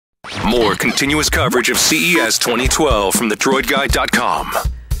more continuous coverage of CES 2012 from thedroidguy.com.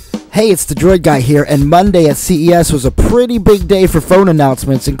 Hey, it's the Droid Guy here, and Monday at CES was a pretty big day for phone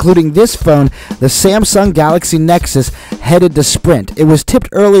announcements, including this phone, the Samsung Galaxy Nexus, headed to Sprint. It was tipped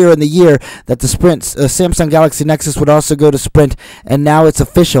earlier in the year that the Samsung Galaxy Nexus would also go to Sprint, and now it's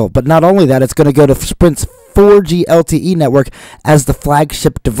official. But not only that, it's going to go to Sprint's 4G LTE network as the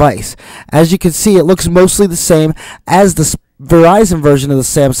flagship device. As you can see, it looks mostly the same as the Verizon version of the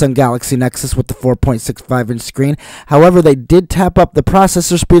Samsung Galaxy Nexus with the 4.65-inch screen. However, they did tap up the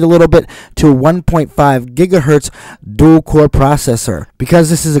processor speed a little bit to a 1.5 gigahertz dual-core processor.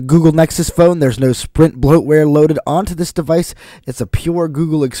 Because this is a Google Nexus phone, there's no Sprint bloatware loaded onto this device. It's a pure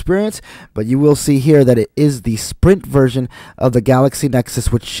Google experience, but you will see here that it is the Sprint version of the Galaxy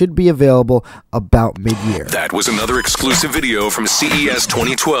Nexus, which should be available about mid-year. That was another exclusive video from CES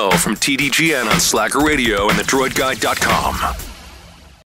 2012 from TDGN on Slacker Radio and thedroidguy.com.